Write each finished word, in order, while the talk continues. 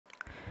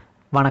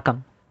வணக்கம்.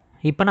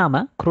 இப்போ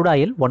நாம க்ரூட்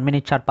ஆயில் 1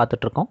 மினிட் சார்ட்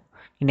பார்த்துட்ருக்கோம்.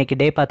 இன்றைக்கி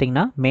டே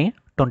பார்த்திங்கன்னா May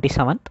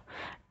 27th.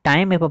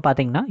 டைம் இப்போ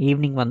பார்த்திங்கன்னா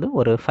ஈவினிங் வந்து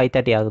ஒரு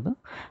 5:30 ஆகுது.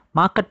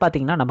 மார்க்கெட்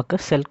பார்த்திங்கன்னா நமக்கு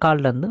செல்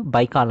கால்லேருந்து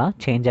பை காலாக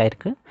சேஞ்ச்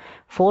ஆகிருக்கு.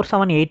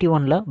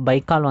 4781 பை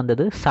கால்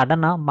வந்தது.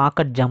 சடனாக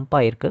மார்க்கெட் ஜம்ப்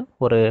ஆகிருக்கு.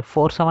 ஒரு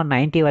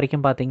 4790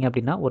 வரைக்கும் பார்த்திங்க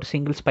அப்படின்னா ஒரு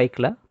சிங்கிள்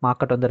ஸ்பைக்கில்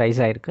மார்க்கெட் வந்து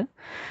ரைஸ் ஆகிருக்கு.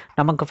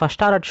 நமக்கு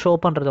ஃபஸ்ட் டாரட் ஷோ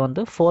பண்ணுறது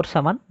வந்து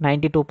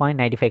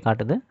 4792.95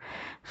 காட்டுது.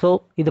 ஸோ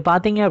இது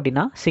பார்த்தீங்க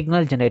அப்படின்னா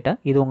சிக்னல் ஜென்ரேட்டர்.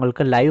 இது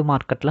உங்களுக்கு லைவ்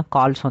மார்க்கெட்டில்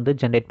கால்ஸ் வந்து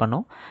ஜென்ரேட்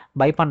பண்ணும்.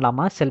 பை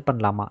பண்ணலாமா, செல்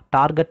பண்ணலாமா,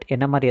 டார்கெட்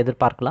என்ன மாதிரி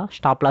எதிர்பார்க்கலாம்,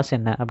 ஸ்டாப் லாஸ்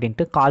என்ன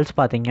அப்படின்ட்டு கால்ஸ்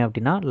பார்த்தீங்க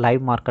அப்படின்னா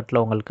லைவ்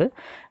மார்க்கெட்டில் உங்களுக்கு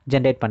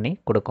ஜென்ரேட் பண்ணி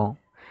கொடுக்கும்.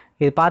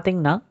 இது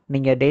பார்த்தீங்கன்னா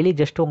நீங்கள் டெய்லி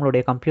ஜஸ்ட்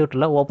உங்களுடைய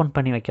கம்ப்யூட்டரில் ஓப்பன்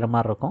பண்ணி வைக்கிற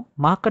மாதிரி இருக்கும்.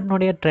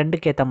 மார்க்கெட்னுடைய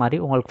ட்ரெண்டுக்கு ஏற்ற மாதிரி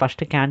உங்களுக்கு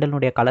ஃபஸ்ட்டு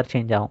கேண்டில்னுடைய கலர்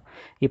சேஞ்ச் ஆகும்.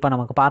 இப்போ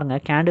நமக்கு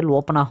பாருங்கள், கேண்டில்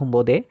ஓப்பன்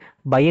ஆகும்போதே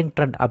பையிங்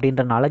ட்ரெண்ட்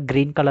அப்படின்றனால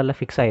க்ரீன் கலரில்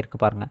ஃபிக்ஸ் ஆகிருக்கு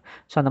பாருங்கள்.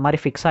 ஸோ அந்த மாதிரி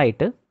ஃபிக்ஸ்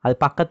ஆகிட்டு அது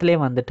பக்கத்துலேயே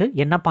வந்துட்டு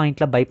என்ன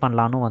பாயிண்டில் பை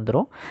பண்ணலான்னு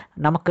வந்துடும்.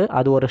 நமக்கு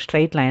அது ஒரு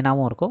ஸ்ட்ரைட்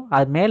லைனாகவும் இருக்கும்.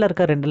 அது மேலே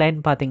இருக்க 2 லைன்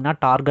பார்த்தீங்கன்னா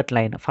target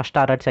line, first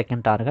target,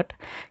 second target.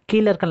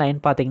 கீழே இருக்க லைன்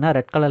பார்த்தீங்கன்னா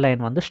ரெட் கலர்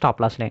லைன் வந்து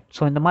ஸ்டாப் லாஸ் லைன்.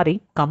 ஸோ இந்த மாதிரி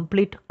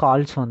கம்ப்ளீட்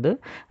கால்ஸ் வந்து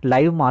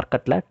லைவ்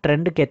மார்க்கெட்டில்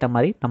ட்ரெண்டுக்கு ஏற்ற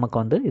மாதிரி நமக்கு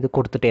வந்து இது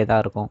கொடுத்துட்டே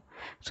தான் இருக்கும்.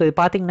 ஸோ இது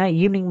பார்த்தீங்கன்னா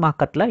ஈவினிங்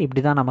மார்க்கெட்டில்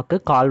இப்படி தான் நமக்கு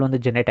கால் வந்து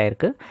ஜென்ரேட்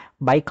ஆகிருக்கு.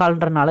 By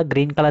கால்ன்றனால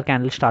green colour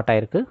candle start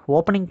ஆகிருக்கு.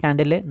 ஓப்பனிங்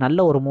கேண்டிலே நல்ல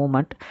ஒரு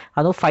மூவ்மெண்ட்.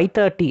 அதுவும்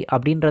 5:30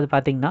 அப்படின்றது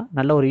பார்த்தீங்கன்னா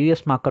நல்ல ஒரு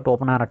யூஎஸ் மார்க்கெட்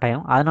ஓப்பன் ஆகிற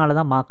டைம். அதனால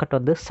தான் மார்க்கெட்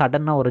வந்து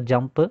சடனாக ஒரு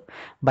ஜம்ப்பு,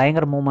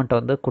 பயங்கர மூவ்மெண்ட்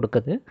வந்து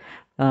கொடுக்குது.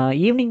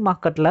 ஈவினிங்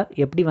மார்க்கெட்டில்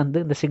எப்படி வந்து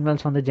இந்த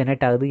சிக்னல்ஸ் வந்து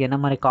ஜென்ரேட் ஆகுது, என்ன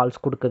மாதிரி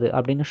கால்ஸ் கொடுக்குது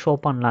அப்படின்னு ஷோ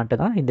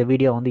பண்ணலான்ட்டு தான் இந்த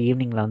வீடியோ வந்து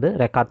ஈவினிங்கில் வந்து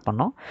ரெக்கார்ட்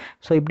பண்ணோம்.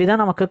 ஸோ இப்படி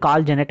தான் நமக்கு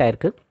கால் ஜென்ரேட்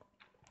ஆகிருக்கு.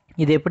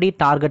 இது எப்படி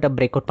டார்கெட்டை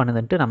பிரேக் அவுட்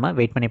பண்ணுதுன்ட்டு நம்ம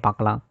வெயிட் பண்ணி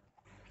பார்க்கலாம்.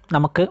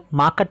 நமக்கு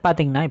மார்க்கெட்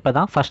பார்த்திங்கன்னா இப்போ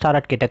தான் ஃபஸ்ட்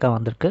டாரட் கிட்டக்க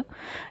வந்திருக்கு.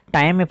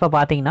 டைம் இப்போ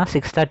பார்த்தீங்கன்னா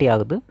 6:30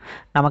 ஆகுது.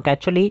 நமக்கு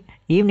ஆக்சுவலி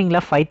ஈவினிங்கில்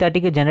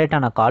 5:30க்கு ஜென்ரேட்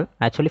ஆன கால்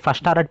ஆக்சுவலி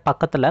ஃபஸ்ட் டாரட்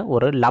பக்கத்தில்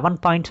ஒரு 11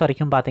 பாயிண்ட்ஸ்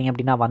வரைக்கும் பார்த்தீங்க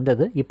அப்படின்னா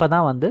வந்தது. இப்போ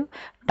தான் வந்து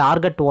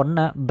டார்கெட்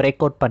 1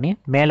 பிரேக் அவுட் பண்ணி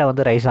மேலே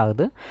வந்து ரைஸ்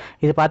ஆகுது.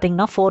 இது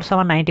பார்த்திங்கன்னா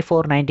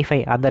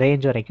 4794.95 அந்த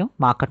ரேஞ்ச் வரைக்கும்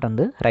மார்க்கெட்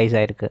வந்து ரைஸ்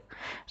ஆகிருக்கு.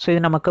 ஸோ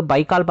இது நமக்கு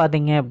பை கால்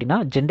பார்த்தீங்க அப்படின்னா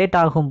ஜென்ரேட்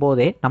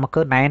ஆகும்போதே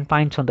நமக்கு 9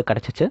 பாயிண்ட்ஸ் வந்து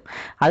கிடச்சிச்சு.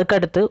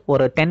 அதுக்கடுத்து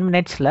ஒரு 10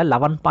 மினிட்ஸில்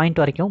 11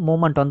 பாயிண்ட் வரைக்கும்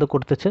மூவ்மெண்ட் வந்து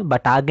கொடுத்துச்சு.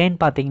 பட் அகைன்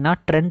பார்த்தீங்கன்னா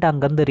ட்ரெண்ட்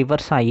அங்கேருந்து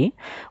ரிவர்ஸ் ஆகி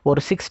ஒரு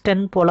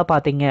 610 போல்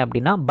பார்த்தீங்க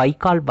அப்படின்னா பை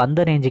கால்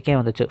வந்த ரேஞ்சுக்கே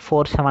வந்துச்சு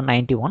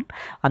 4791.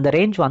 அந்த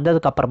ரேஞ்ச்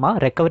வந்ததுக்கப்புறமா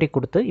ரெக்கவரி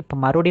கொடுத்து இப்போ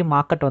மறுபடியும்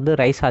மார்க்கெட் வந்து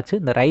ரைஸ் ஆச்சு.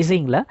 இந்த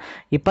ரைசிங்கில்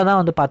இப்போ தான்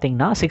வந்து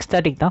பார்த்தீங்கன்னா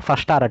 6:30க்கு தான்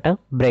ஃபஸ்ட் டாரட்டை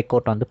பிரேக்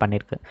அவுட் வந்து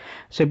பண்ணியிருக்கு.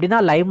 ஸோ இப்படி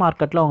தான் லைவ்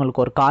மார்க்கெட்டில்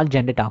உங்களுக்கு ஒரு கால்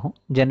ஜென்ரேட் ஆகும்.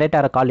 ஜென்ரேட்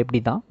ஆகிற கால்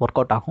இப்படி தான்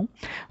ஒர்க் அவுட் ஆகும்.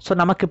 ஸோ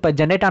நமக்கு இப்போ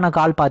ஜென்ரேட் ஆன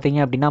கால்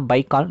பார்த்தீங்க அப்படின்னா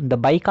பை கால். இந்த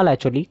பை கால்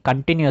ஆக்சுவலி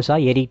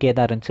கண்டினியூஸாக ஏறிக்கிட்டே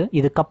தான் இருந்துச்சு.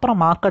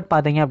 இதுக்கப்புறம் மார்க்கெட்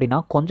பார்த்தீங்க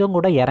அப்படின்னா கொஞ்சம்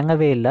கூட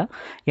இறங்கவே இல்லை.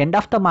 எண்ட்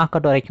ஆஃப் த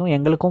மார்க்கெட் வரைக்கும்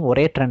எங்களுக்கும்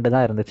ஒரே ட்ரெண்டு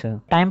தான் இருந்துச்சு.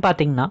 டைம்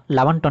பார்த்தீங்கன்னா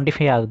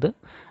 11:25 ஆகுது.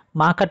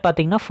 மார்க்கெட்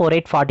பார்த்தீங்கன்னா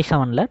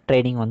 4847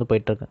 ட்ரேடிங் வந்து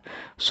போயிட்டுருக்கு.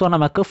 ஸோ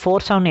நமக்கு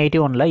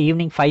 4781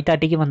 ஈவினிங்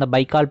 5:30க்கு வந்த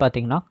பை கால்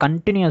பார்த்தீங்கன்னா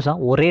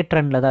கண்டினியூஸாக ஒரே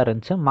ட்ரெண்டில் தான்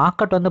இருந்துச்சு.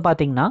 மார்க்கெட் வந்து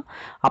பார்த்தீங்கன்னா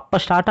அப்போ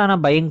ஸ்டார்ட் ஆன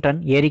பையிங்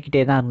ட்ரெண்ட்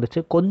ஏறிக்கிட்டே தான்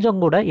இருந்துச்சு.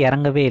 கொஞ்சம் கூட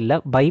இறங்கவே இல்லை.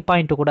 பை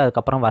பாயிண்ட்டு கூட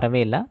அதுக்கப்புறம்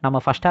வரவே இல்லை. நம்ம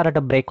ஃபஸ்ட்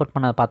டாரட்டை பிரேக் அவுட்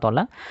பண்ண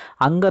பார்த்தோம்ல,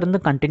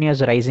 அங்கேருந்து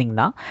கண்டினியூஸ் ரைசிங்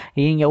தான்.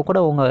 நீங்கள்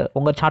கூட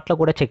உங்கள்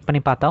சார்ட்டில் கூட செக்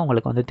பண்ணி பார்த்தா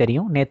உங்களுக்கு வந்து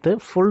தெரியும். நேற்று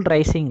ஃபுல்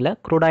ரைசிங்கில்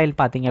க்ரூட் ஆயில்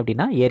பார்த்தீங்க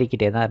அப்படின்னா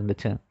ஏறிக்கிட்டே தான்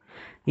இருந்துச்சு.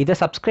 இதை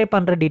சப்ஸ்கிரைப்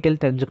பண்ணுற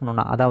டீட்டெயில்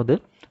தெரிஞ்சுக்கணுன்னா, அதாவது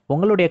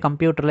உங்களுடைய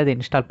கம்ப்யூட்டரில் இதை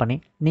இன்ஸ்டால் பண்ணி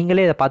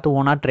நீங்களே இதை பார்த்து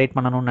ஓனாக ட்ரேட்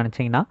பண்ணணும்னு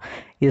நினச்சிங்கன்னா,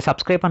 இது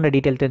சப்ஸ்கிரைப் பண்ணுற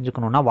டீட்டெயில்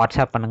தெரிஞ்சுக்கணுன்னா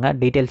வாட்ஸ்அப் பண்ணுங்கள்,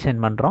 டீட்டெயில்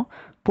சென்ட் பண்ணுறோம்.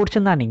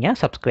 பிடிச்சிருந்தா நீங்கள்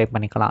சப்ஸ்கிரைப்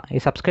பண்ணிக்கலாம்.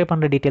 இது சப்ஸ்கிரைப்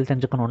பண்ணுற டீட்டெயில்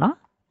தெரிஞ்சுக்கணுன்னா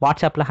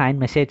வாட்ஸ்அப்பில்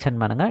ஹேண்ட் மெசேஜ்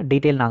சென்ட் பண்ணுங்கள்,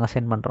 டீட்டெயில் நாங்கள்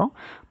சென்ட் பண்ணுறோம்.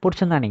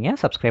 பிடிச்சிருந்தா நீங்கள்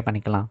சப்ஸ்கிரைப்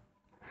பண்ணிக்கலாம்.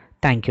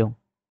 தேங்க்யூ.